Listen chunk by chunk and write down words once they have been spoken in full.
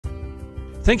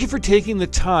Thank you for taking the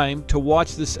time to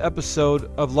watch this episode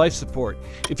of Life Support.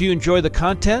 If you enjoy the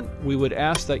content, we would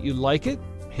ask that you like it,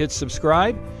 hit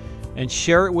subscribe, and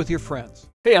share it with your friends.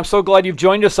 Hey, I'm so glad you've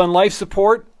joined us on Life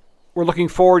Support. We're looking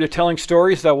forward to telling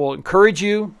stories that will encourage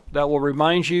you, that will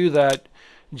remind you that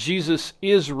Jesus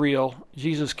is real.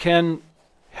 Jesus can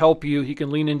help you. He can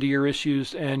lean into your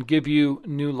issues and give you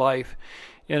new life.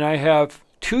 And I have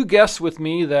two guests with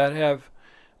me that have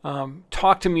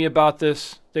talked to me about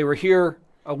this. They were here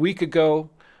a week ago.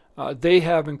 They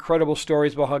have incredible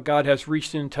stories about how God has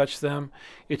reached in and touched them.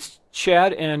 It's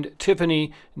Chad and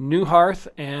Tiffany Neuharth,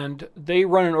 and they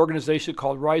run an organization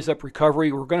called RiseUp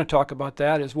Recovery. We're going to talk about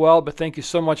that as well, but thank you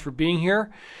so much for being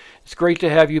here. It's great to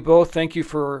have you both. Thank you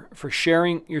for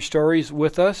sharing your stories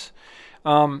with us.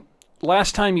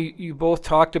 Last time you both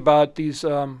talked about these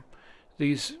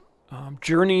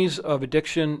journeys of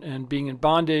addiction and being in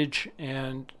bondage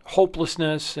and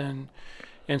hopelessness and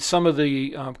some of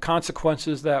the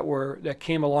consequences that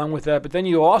came along with that. But then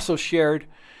you also shared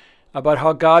about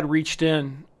how God reached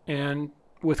in and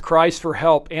with cries for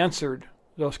help answered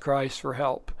those cries for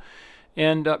help.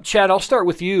 And Chad, I'll start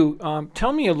with you.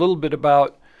 Tell me a little bit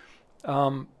about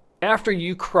after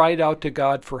you cried out to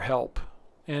God for help.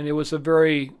 And it was the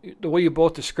way you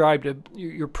both described it,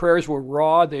 your prayers were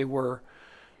raw, they were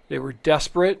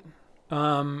desperate.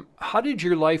 How did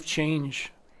your life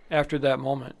change after that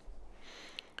moment?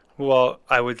 Well,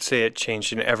 I would say it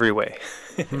changed in every way.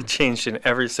 It changed in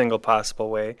every single possible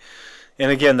way.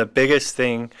 And again, the biggest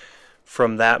thing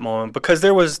from that moment, because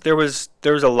there was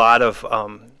a lot of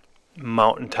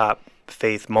mountaintop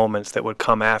faith moments that would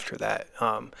come after that.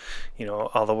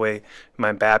 All the way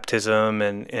my baptism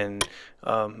and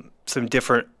some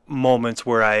different moments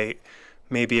where I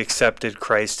maybe accepted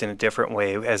Christ in a different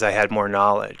way as I had more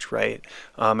knowledge, right?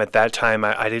 At that time,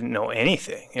 I didn't know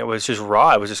anything. It was just raw.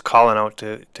 I was just calling out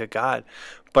to God.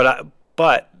 But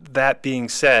that being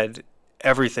said,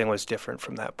 everything was different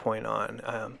from that point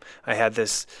on. I had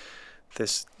this,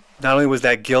 not only was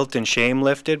that guilt and shame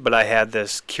lifted, but I had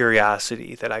this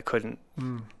curiosity that I couldn't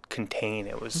contain.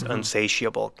 It was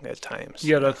insatiable at times.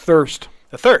 You had a thirst.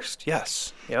 A thirst,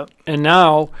 yes. Yep. And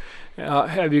now,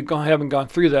 haven't gone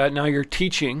through that. Now you're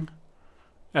teaching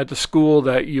at the school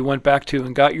that you went back to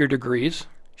and got your degrees.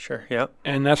 Sure, yep.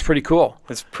 And that's pretty cool.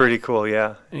 It's pretty cool,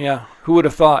 yeah. Yeah. Who would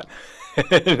have thought?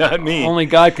 Not me. Only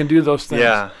God can do those things.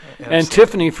 Yeah. Absolutely. And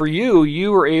Tiffany, for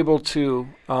you were able to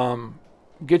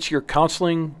get your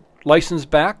counseling license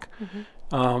back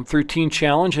through Teen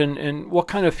Challenge. And what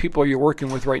kind of people are you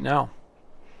working with right now?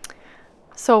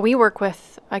 So we work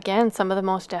with, again, some of the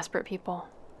most desperate people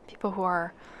who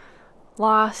are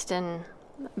lost and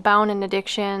bound in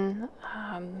addiction,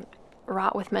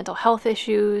 wrought with mental health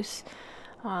issues,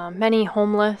 many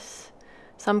homeless,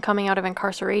 some coming out of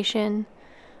incarceration.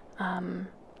 Coming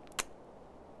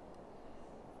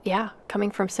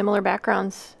from similar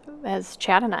backgrounds as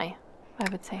Chad and I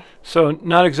would say. So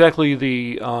not exactly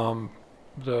the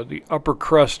upper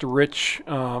crust rich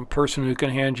person who can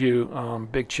hand you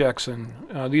big checks,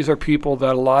 and these are people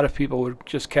that a lot of people would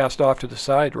just cast off to the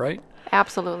side, right?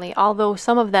 Absolutely. Although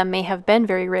some of them may have been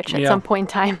very rich at some point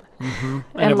in time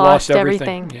and lost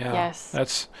everything. Yeah.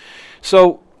 Yes.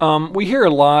 So we hear a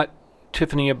lot,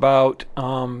 Tiffany, about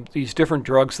these different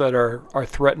drugs that are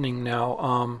threatening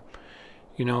now.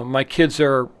 My kids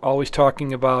are always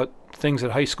talking about things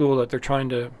at high school that they're trying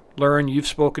to learn. You've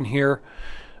spoken here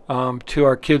to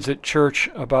our kids at church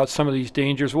about some of these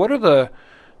dangers. What are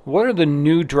the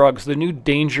new drugs, the new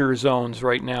danger zones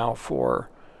right now for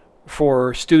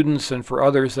students and for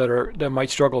others that might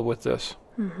struggle with this?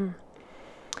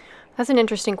 That's an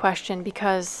interesting question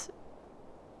because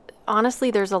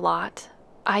honestly, there's a lot.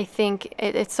 I think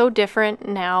it's so different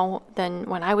now than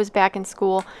when I was back in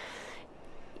school.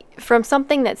 From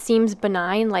something that seems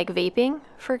benign, like vaping,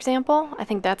 for example, I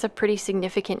think that's a pretty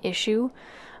significant issue,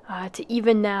 to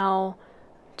even now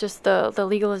just the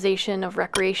legalization of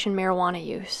recreation marijuana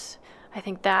use. I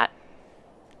think that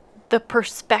the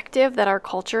perspective that our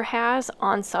culture has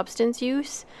on substance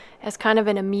use as kind of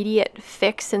an immediate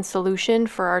fix and solution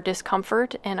for our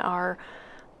discomfort and our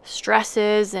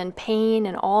stresses and pain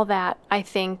and all that, I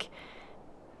think,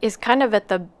 is kind of at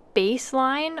the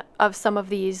baseline of some of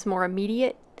these more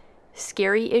immediate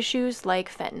scary issues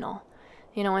like fentanyl.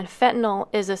 And fentanyl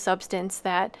is a substance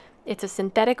that it's a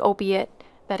synthetic opiate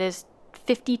that is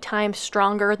 50 times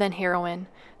stronger than heroin.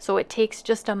 So it takes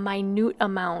just a minute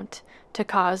amount to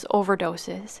cause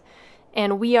overdoses.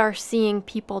 And we are seeing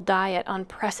people die at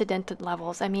unprecedented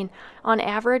levels. I mean, on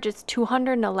average, it's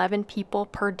 211 people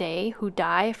per day who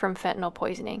die from fentanyl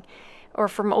poisoning. or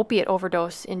from opiate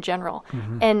overdose in general.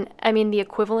 And I mean, the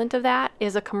equivalent of that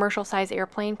is a commercial-sized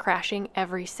airplane crashing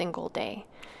every single day.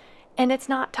 And it's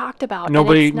not talked about.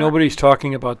 Nobody's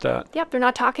talking about that. Yep, they're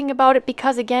not talking about it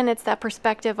because, again, it's that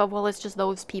perspective of, well, it's just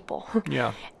those people.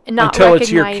 Yeah. Not Until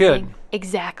it's your kid.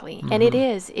 Exactly. And it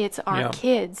is. It's our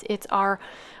kids. It's our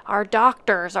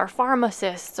doctors, our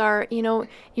pharmacists, our,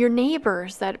 your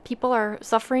neighbors, that people are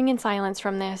suffering in silence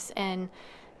from this. And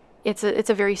it's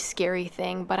a very scary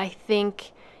thing. But I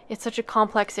think it's such a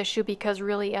complex issue because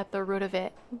really at the root of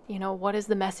it, what is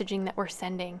the messaging that we're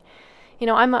sending?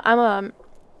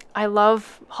 I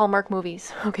love Hallmark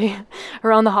movies, okay,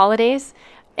 around the holidays.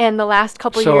 And the last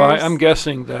couple so years... So I'm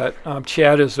guessing that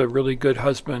Chad is a really good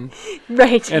husband.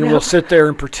 Right. And will sit there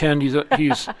and pretend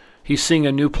he's seeing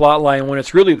a new plot line when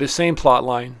it's really the same plot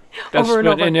line. That's over and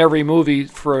over. In every movie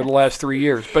for the last 3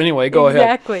 years. But anyway, go ahead.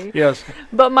 Exactly. Yes.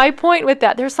 But my point with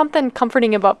that, there's something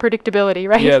comforting about predictability,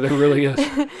 right? Yeah, there really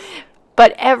is.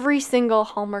 But every single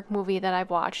Hallmark movie that I've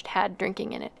watched had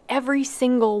drinking in it. Every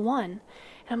single one.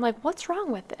 And I'm like, what's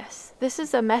wrong with this? This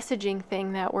is a messaging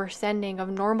thing that we're sending of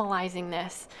normalizing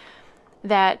this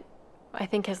that I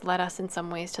think has led us in some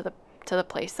ways to the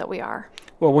place that we are.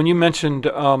 Well, when you mentioned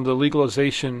the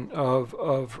legalization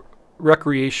of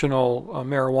recreational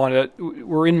marijuana,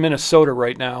 we're in Minnesota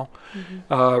right now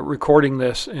recording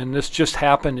this, and this just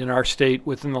happened in our state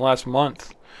within the last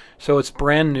month. So it's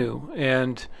brand new.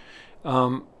 And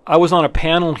I was on a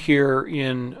panel here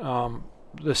in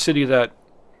the city that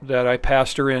I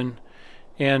pastor in,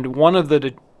 and one of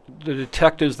the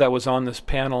detectives that was on this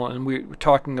panel, and we were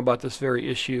talking about this very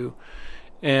issue,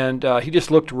 and he just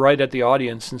looked right at the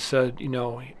audience and said,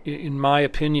 in my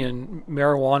opinion,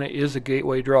 marijuana is a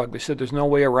gateway drug. They said there's no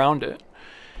way around it.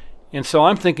 And so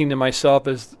I'm thinking to myself,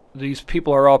 as these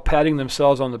people are all patting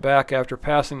themselves on the back after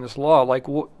passing this law, like,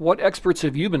 what experts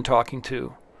have you been talking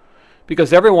to?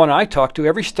 Because everyone I talk to,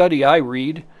 every study I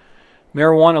read,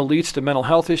 marijuana leads to mental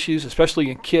health issues,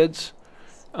 especially in kids.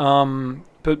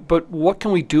 But what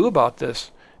can we do about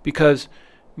this? Because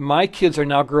my kids are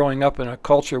now growing up in a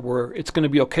culture where it's going to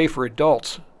be okay for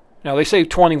adults. Now, they say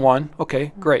 21.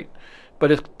 Okay, great.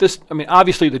 But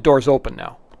obviously the door's open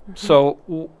now.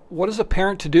 So what is a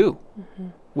parent to do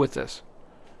with this?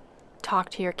 Talk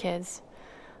to your kids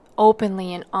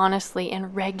openly and honestly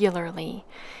and regularly.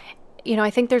 I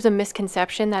think there's a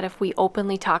misconception that if we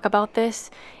openly talk about this,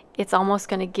 it's almost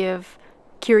going to give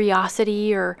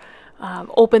curiosity or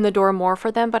open the door more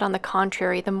for them. But on the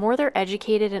contrary, the more they're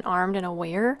educated and armed and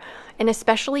aware, and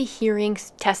especially hearing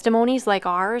testimonies like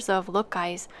ours of, look,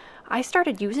 guys, I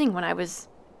started using when I was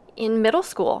in middle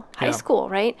school, high school,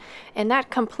 right? And that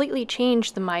completely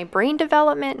changed my brain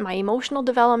development, my emotional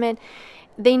development.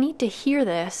 They need to hear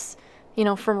this,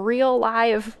 from real,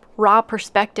 live, raw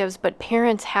perspectives, but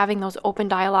parents having those open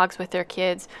dialogues with their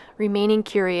kids, remaining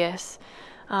curious.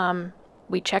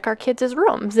 We check our kids'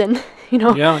 rooms, and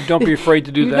don't be afraid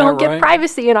to do that. You don't get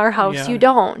privacy in our house. You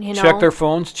don't. Check their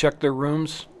phones, check their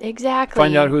rooms. Exactly.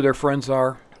 Find out who their friends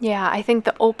are. Yeah, I think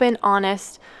the open,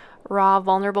 honest, raw,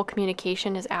 vulnerable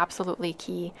communication is absolutely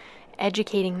key.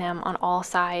 Educating them on all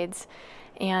sides,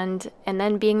 and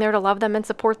then being there to love them and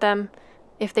support them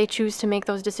if they choose to make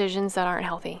those decisions that aren't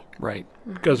healthy. Right,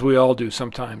 because we all do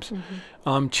sometimes.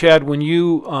 Chad, when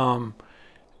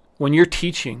you're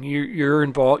teaching, you're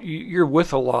involved. You're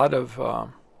with a lot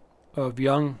of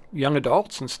young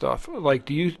adults and stuff. Like,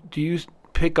 do you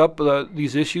pick up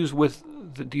these issues with?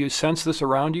 Do you sense this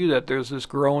around you, that there's this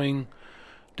growing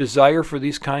desire for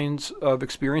these kinds of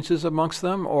experiences amongst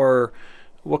them, or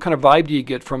what kind of vibe do you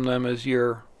get from them as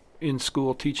you're in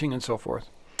school teaching and so forth?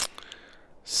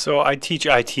 So I teach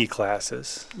IT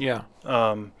classes. Yeah.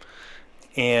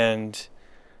 And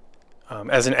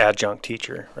as an adjunct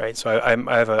teacher, right? So I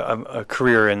have a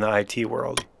career in the IT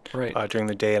world during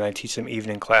the day, and I teach them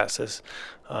evening classes.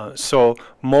 So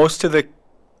most of the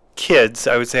kids,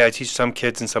 I would say I teach some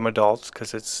kids and some adults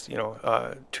because it's,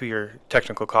 2-year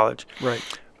technical college. Right.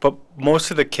 But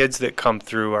most of the kids that come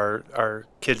through are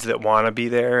kids that want to be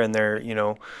there, and they're,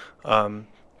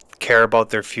 care about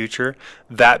their future.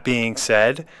 That being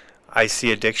said, I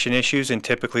see addiction issues, and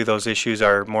typically those issues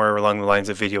are more along the lines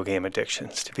of video game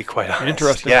addictions, to be quite honest.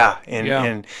 Interesting. Yeah, and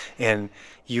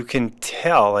you can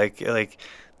tell,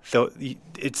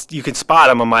 you can spot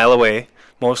them a mile away,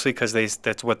 mostly because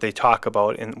that's what they talk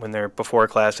about when they're before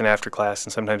class and after class,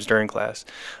 and sometimes during class.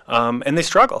 And they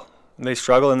struggle. And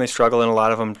a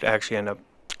lot of them actually end up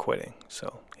quitting.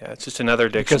 So yeah, it's just another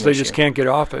addiction because they issue. just can't get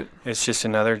off it. It's just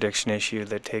another addiction issue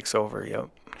that takes over. Yep.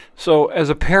 So as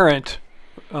a parent,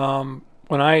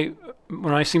 when I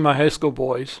see my high school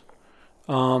boys,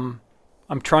 I'm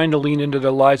trying to lean into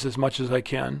their lives as much as I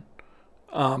can.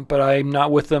 but I'm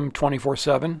not with them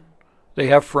 24/7. They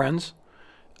have friends.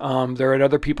 They're at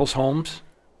other people's homes.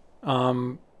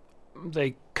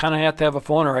 They kind of have to have a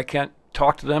phone or I can't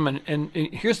talk to them. And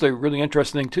here's the really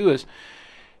interesting thing too is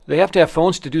they have to have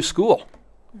phones to do school.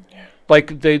 Yeah.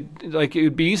 Like it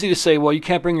would be easy to say, well, you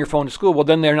can't bring your phone to school. Well,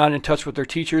 then they're not in touch with their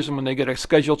teachers, and when they get a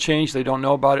schedule change, they don't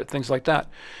know about it, things like that.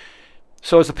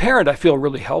 So as a parent, I feel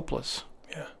really helpless.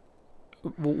 Yeah.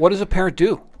 What does a parent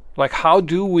do? Like, how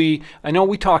do we? I know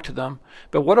we talk to them,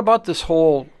 but what about this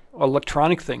whole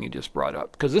electronic thing you just brought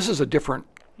up? Because this is a different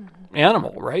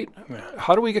animal, right? Yeah.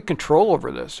 How do we get control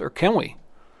over this, or can we?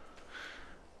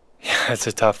 Yeah, it's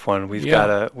a tough one. We've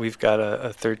got a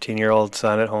 13-year-old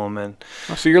son at home, and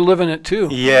so you're living it too.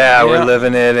 Yeah, we're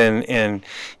living it, and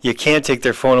you can't take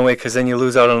their phone away because then you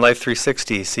lose out on Life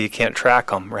 360, so you can't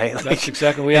track them, right? That's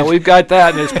exactly. Yeah, we've got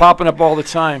that, and it's popping up all the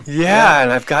time. Yeah,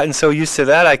 and I've gotten so used to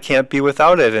that, I can't be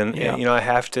without it, and you know, I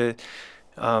have to.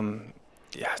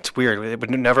 Yeah, it's weird.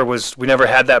 We never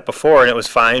had that before, and it was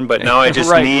fine. But now I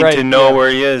just need to know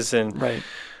where he is, and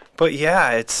But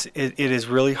yeah, it is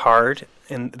really hard.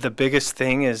 And the biggest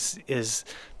thing is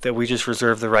that we just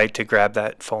reserve the right to grab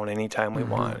that phone anytime we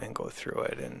want and go through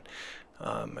it.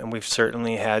 And we've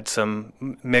certainly had some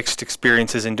mixed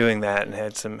experiences in doing that, and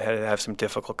had to have some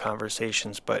difficult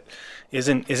conversations. But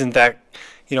isn't that,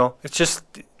 you know, it's just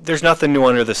there's nothing new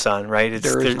under the sun, right?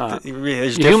 There is not.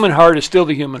 The human heart is still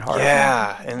the human heart.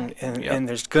 Yeah, and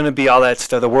there's going to be all that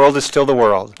stuff. The world is still the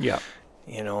world. Yeah.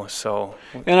 You know, so.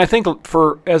 And I think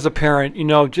as a parent, you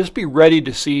know, just be ready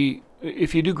to see.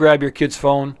 If you do grab your kid's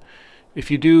phone,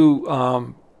 if you do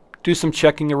some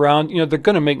checking around, you know, they're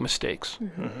going to make mistakes.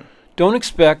 Don't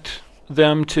expect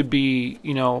them to be,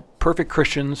 you know, perfect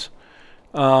Christians.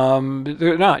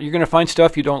 They're not. You're going to find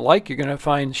stuff you don't like. You're going to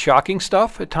find shocking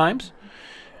stuff at times.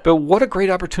 But what a great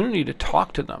opportunity to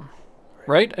talk to them,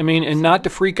 right? I mean, and not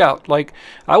to freak out. Like,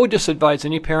 I would just advise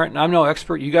any parent, and I'm no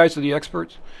expert. You guys are the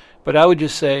experts. But I would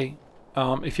just say,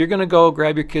 if you're going to go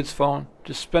grab your kid's phone,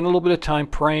 just spend a little bit of time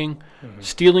praying,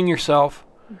 steeling yourself.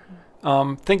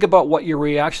 Think about what your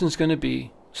reaction is going to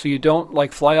be so you don't,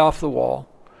 like, fly off the wall.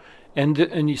 And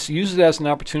you use it as an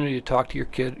opportunity to talk to your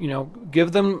kid. You know,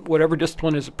 give them whatever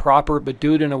discipline is proper, but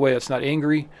do it in a way that's not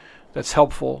angry, that's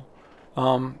helpful.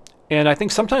 And I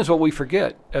think sometimes what we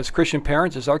forget as Christian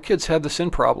parents is our kids have the sin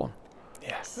problem.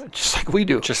 Yes. Just like we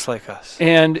do. Just like us.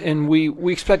 And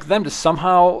we expect them to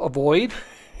somehow avoid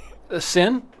the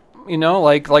sin, you know,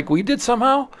 like we did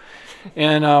somehow.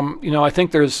 And, you know, I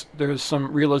think there's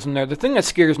some realism there. The thing that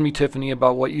scares me, Tiffany,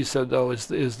 about what you said, though, is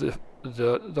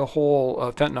the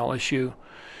whole fentanyl issue.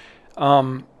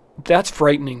 That's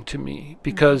frightening to me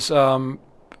because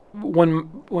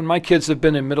when my kids have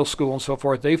been in middle school and so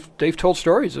forth, they've told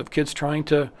stories of kids trying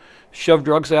to shove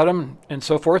drugs at them and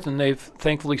so forth, and they've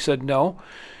thankfully said no,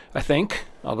 I think,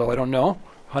 although I don't know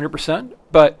 100%.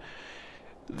 But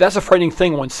that's a frightening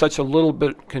thing when such a little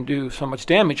bit can do so much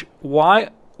damage. Why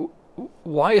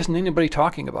isn't anybody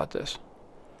talking about this?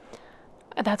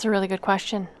 That's a really good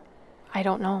question. I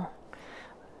don't know.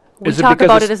 We talk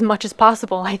about it as much as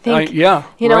possible, I think.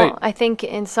 I think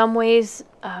in some ways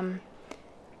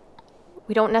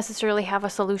we don't necessarily have a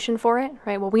solution for it,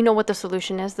 right? Well, we know what the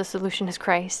solution is. The solution is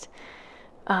Christ.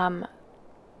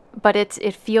 But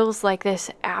it feels like this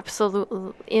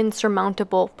absolute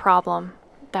insurmountable problem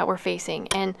that we're facing.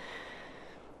 And,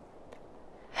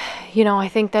 you know, I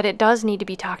think that it does need to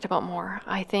be talked about more.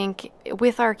 I think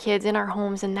with our kids in our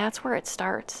homes, and that's where it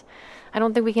starts. I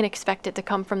don't think we can expect it to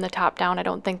come from the top down. I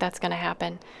don't think that's going to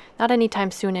happen. Not anytime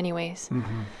soon anyways.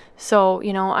 So,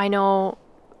 you know, I know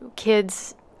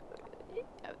kids,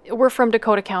 we're from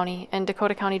Dakota County, and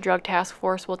Dakota County Drug Task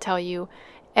Force will tell you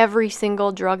every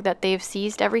single drug that they've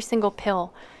seized, every single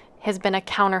pill has been a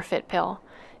counterfeit pill,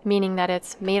 meaning that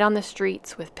it's made on the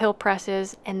streets with pill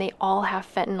presses, and they all have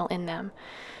fentanyl in them.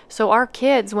 So our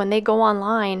kids, when they go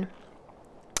online,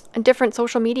 and different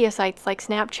social media sites like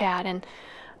Snapchat, and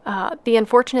the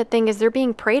unfortunate thing is they're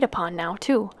being preyed upon now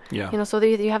too. Yeah. You know, so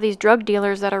you have these drug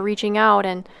dealers that are reaching out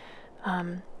and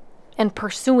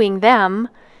pursuing them,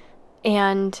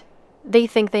 and they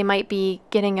think they might be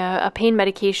getting a pain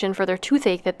medication for their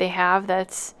toothache that they have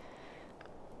that's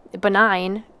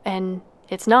benign, and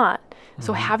it's not.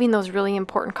 So having those really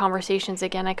important conversations,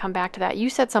 again, I come back to that. You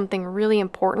said something really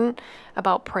important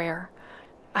about prayer.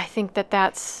 I think that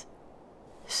that's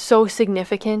so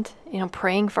significant, you know,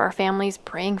 praying for our families,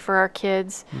 praying for our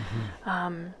kids,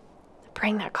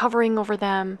 praying that covering over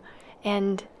them,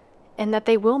 and that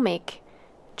they will make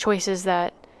choices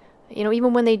that, you know,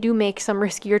 even when they do make some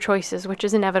riskier choices, which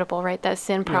is inevitable, right? That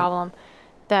sin problem,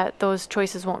 that those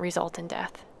choices won't result in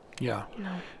death. Yeah. You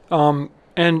know?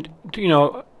 And,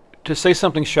 to say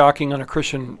something shocking on a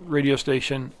Christian radio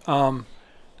station,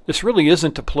 this really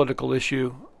isn't a political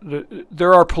issue.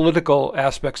 There are political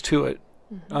aspects to it,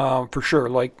 for sure,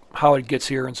 like how it gets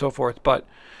here and so forth. But,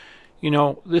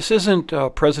 this isn't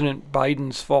President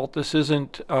Biden's fault. This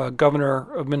isn't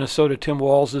Governor of Minnesota Tim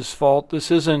Walz's fault.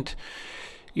 This isn't,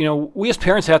 we as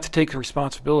parents have to take the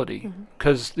responsibility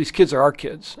because these kids are our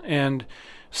kids. And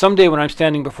someday when I'm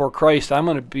standing before Christ, I'm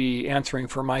going to be answering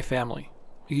for my family.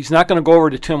 He's not going to go over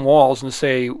to Tim Walz and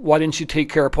say, why didn't you take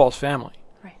care of Paul's family?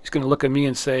 Right. He's going to look at me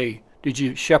and say, did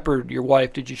you shepherd your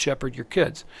wife? Did you shepherd your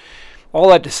kids? All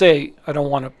that to say, I don't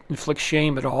want to inflict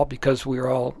shame at all because we're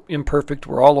all imperfect.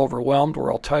 We're all overwhelmed.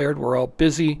 We're all tired. We're all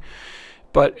busy.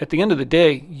 But at the end of the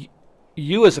day,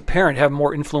 you as a parent have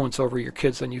more influence over your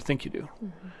kids than you think you do.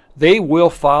 They will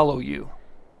follow you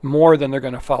more than they're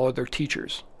going to follow their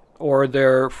teachers or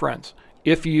their friends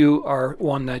if you are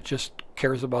one that just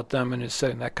cares about them and is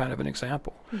setting that kind of an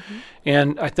example.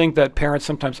 And I think that parents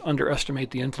sometimes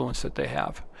underestimate the influence that they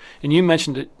have. And you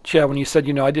mentioned it, Chad, when you said,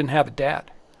 I didn't have a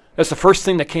dad. That's the first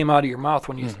thing that came out of your mouth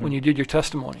when you did your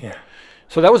testimony. Yeah.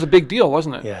 So that was a big deal,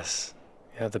 wasn't it? Yes.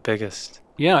 Yeah, the biggest.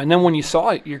 Yeah, and then when you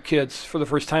saw your kids for the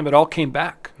first time, it all came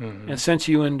back and sent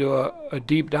you into a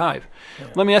deep dive. Yeah.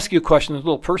 Let me ask you a question, a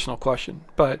little personal question.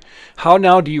 But how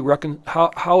now do you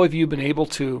how have you been able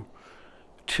to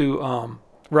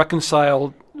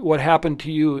reconcile what happened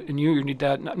to you and your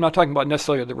dad? I'm not talking about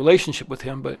necessarily the relationship with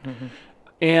him, but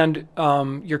and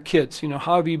your kids.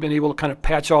 How have you been able to kind of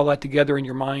patch all that together in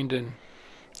your mind and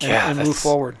move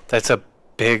forward? That's a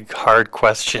big, hard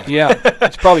question. Yeah,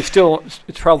 it's probably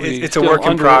it's a work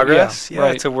in progress. Yeah,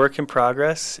 right. It's a work in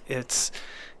progress. It's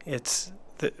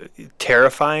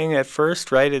terrifying at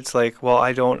first, right? It's like, well,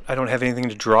 I don't have anything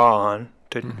to draw on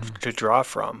to draw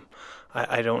from.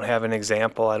 I don't have an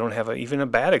example. I don't have even a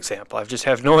bad example. I just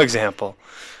have no example.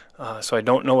 So I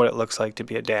don't know what it looks like to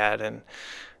be a dad, and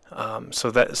so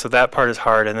that part is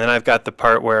hard. And then I've got the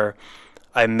part where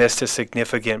I missed a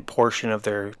significant portion of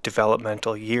their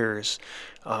developmental years,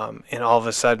 and all of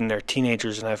a sudden they're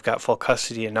teenagers, and I've got full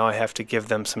custody, and now I have to give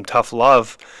them some tough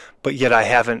love, but yet I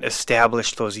haven't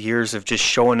established those years of just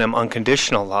showing them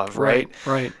unconditional love, right?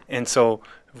 Right. And so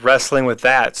wrestling with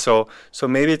that. So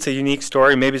maybe it's a unique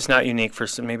story. Maybe it's not unique for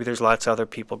some. Maybe there's lots of other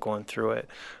people going through it.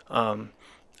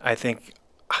 I think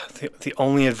the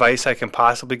only advice I can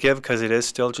possibly give, because it is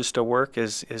still just a work,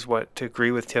 is what to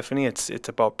agree with Tiffany. It's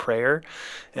about prayer,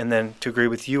 and then to agree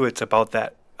with you, it's about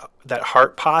that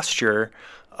heart posture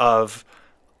of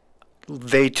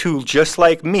they too, just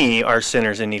like me, are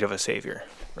sinners in need of a Savior,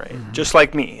 right? Just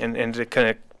like me, and to kind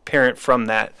of parent from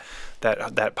that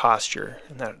posture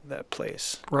and that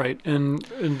place. Right, and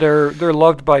they're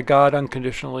loved by God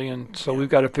unconditionally, and so we've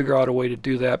got to figure out a way to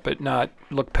do that, but not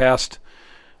look past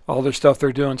all their stuff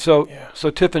they're doing. So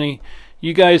Tiffany,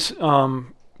 you guys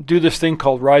do this thing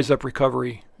called RiseUp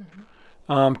Recovery.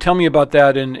 Tell me about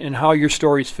that and how your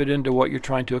stories fit into what you're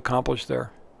trying to accomplish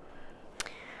there.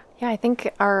 Yeah, I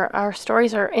think our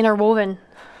stories are interwoven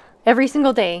every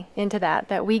single day into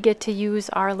that we get to use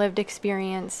our lived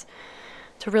experience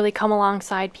to really come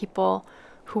alongside people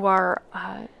who are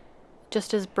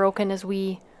just as broken as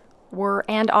we were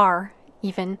and are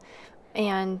even,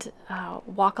 and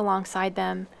walk alongside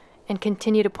them and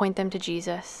continue to point them to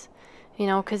Jesus.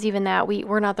 Because even that,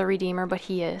 we're not the Redeemer, but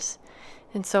He is.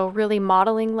 And so really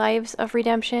modeling lives of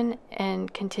redemption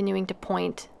and continuing to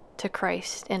point to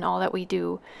Christ in all that we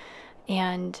do,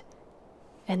 and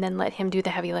then let Him do the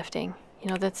heavy lifting.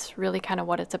 That's really kind of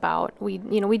what it's about.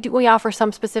 We offer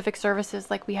some specific services,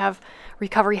 like we have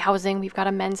recovery housing. We've got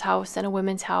a men's house and a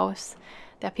women's house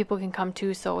that people can come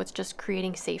to. So it's just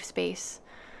creating safe space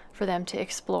for them to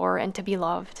explore and to be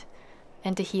loved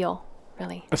and to heal,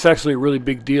 really. That's actually a really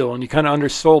big deal, and you kind of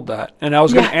undersold that. And I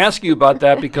was going to ask you about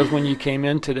that because when you came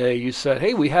in today, you said,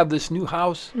 hey, we have this new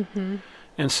house.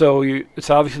 And so it's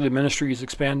obviously the ministry is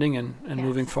expanding and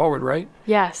moving forward, right?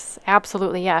 Yes,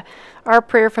 absolutely, yeah. Our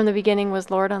prayer from the beginning was,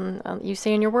 Lord, you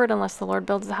say in your word, unless the Lord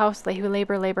builds the house, they who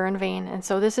labor in vain. And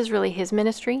so this is really His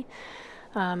ministry.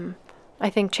 I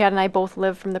think Chad and I both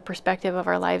live from the perspective of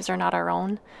our lives are not our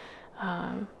own.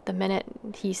 The minute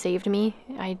He saved me,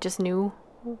 I just knew,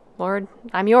 Lord,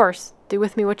 I'm yours. Do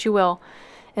with me what you will.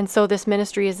 And so this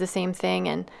ministry is the same thing.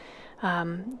 And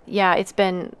it's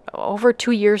been over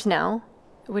 2 years now,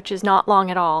 which is not long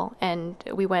at all. And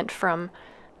we went from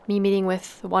me meeting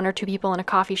with 1 or 2 people in a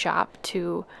coffee shop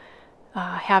to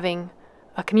having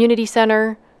a community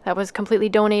center that was completely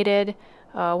donated,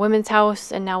 a women's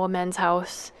house, and now a men's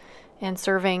house, and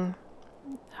serving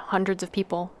hundreds of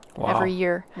people every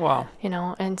year. Wow.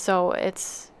 And so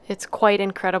it's quite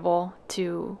incredible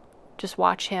to just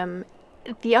watch him.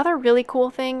 The other really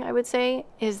cool thing I would say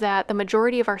is that the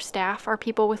majority of our staff are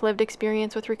people with lived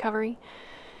experience with recovery.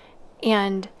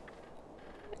 And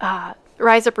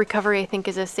RiseUp Recovery, I think,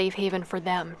 is a safe haven for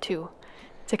them too,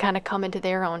 to kind of come into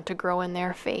their own, to grow in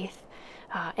their faith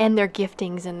and their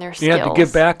giftings and their skills. Yeah, to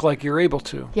give back like you're able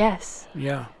to. Yes.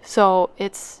 Yeah. So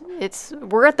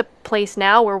we're at the place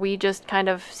now where we just kind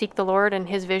of seek the Lord and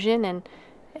His vision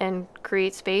and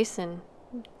create space and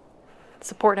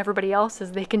support everybody else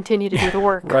as they continue to do the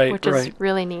work, which is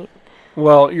really neat.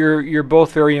 Well, you're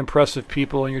both very impressive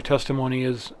people, and your testimony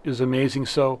is amazing.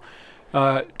 So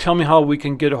tell me how we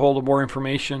can get a hold of more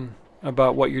information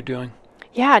about what you're doing.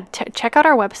 Yeah, check out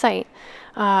our website,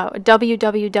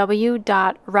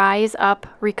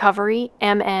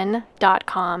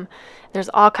 www.riseuprecoverymn.com. There's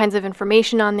all kinds of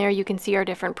information on there. You can see our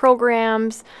different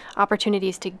programs,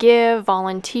 opportunities to give,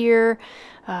 volunteer.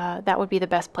 That would be the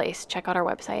best place. Check out our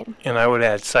website. And I would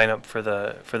add sign up for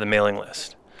the mailing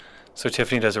list. So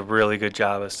Tiffany does a really good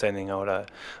job of sending out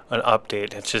an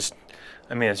update. It's just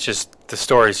the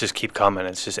stories just keep coming.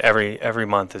 It's just every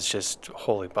month it's just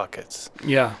holy buckets.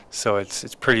 Yeah. So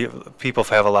it's pretty. People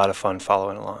have a lot of fun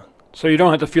following along. So you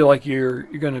don't have to feel like you're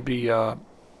going to be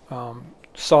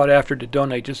sought after to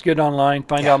donate. Just get online,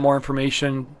 find out more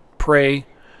information, pray,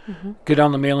 get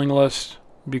on the mailing list,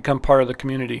 become part of the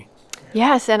community.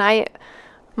 Yes, and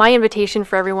my invitation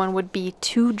for everyone would be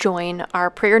to join our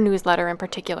prayer newsletter in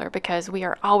particular, because we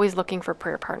are always looking for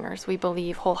prayer partners. We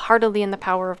believe wholeheartedly in the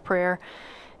power of prayer.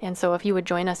 And so if you would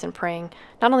join us in praying,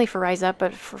 not only for Rise Up,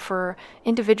 but for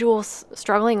individuals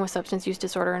struggling with substance use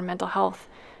disorder and mental health,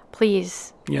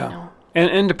 please. Yeah.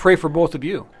 And to pray for both of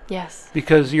you. Yes.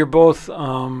 Because you're both,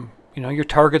 you're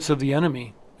targets of the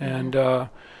enemy. And,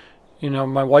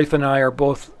 my wife and I are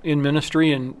both in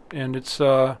ministry, and it's,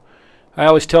 I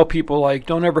always tell people, like,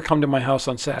 don't ever come to my house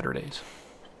on Saturdays.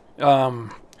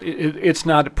 It's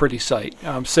not a pretty sight.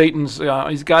 Satan's,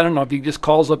 I don't know if he just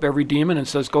calls up every demon and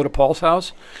says, go to Paul's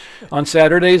house on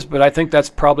Saturdays, but I think that's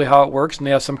probably how it works, and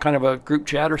they have some kind of a group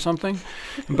chat or something.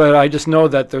 But I just know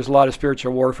that there's a lot of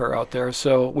spiritual warfare out there,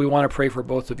 so we want to pray for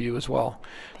both of you as well.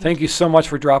 Thank you so much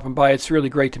for dropping by. It's really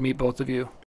great to meet both of you.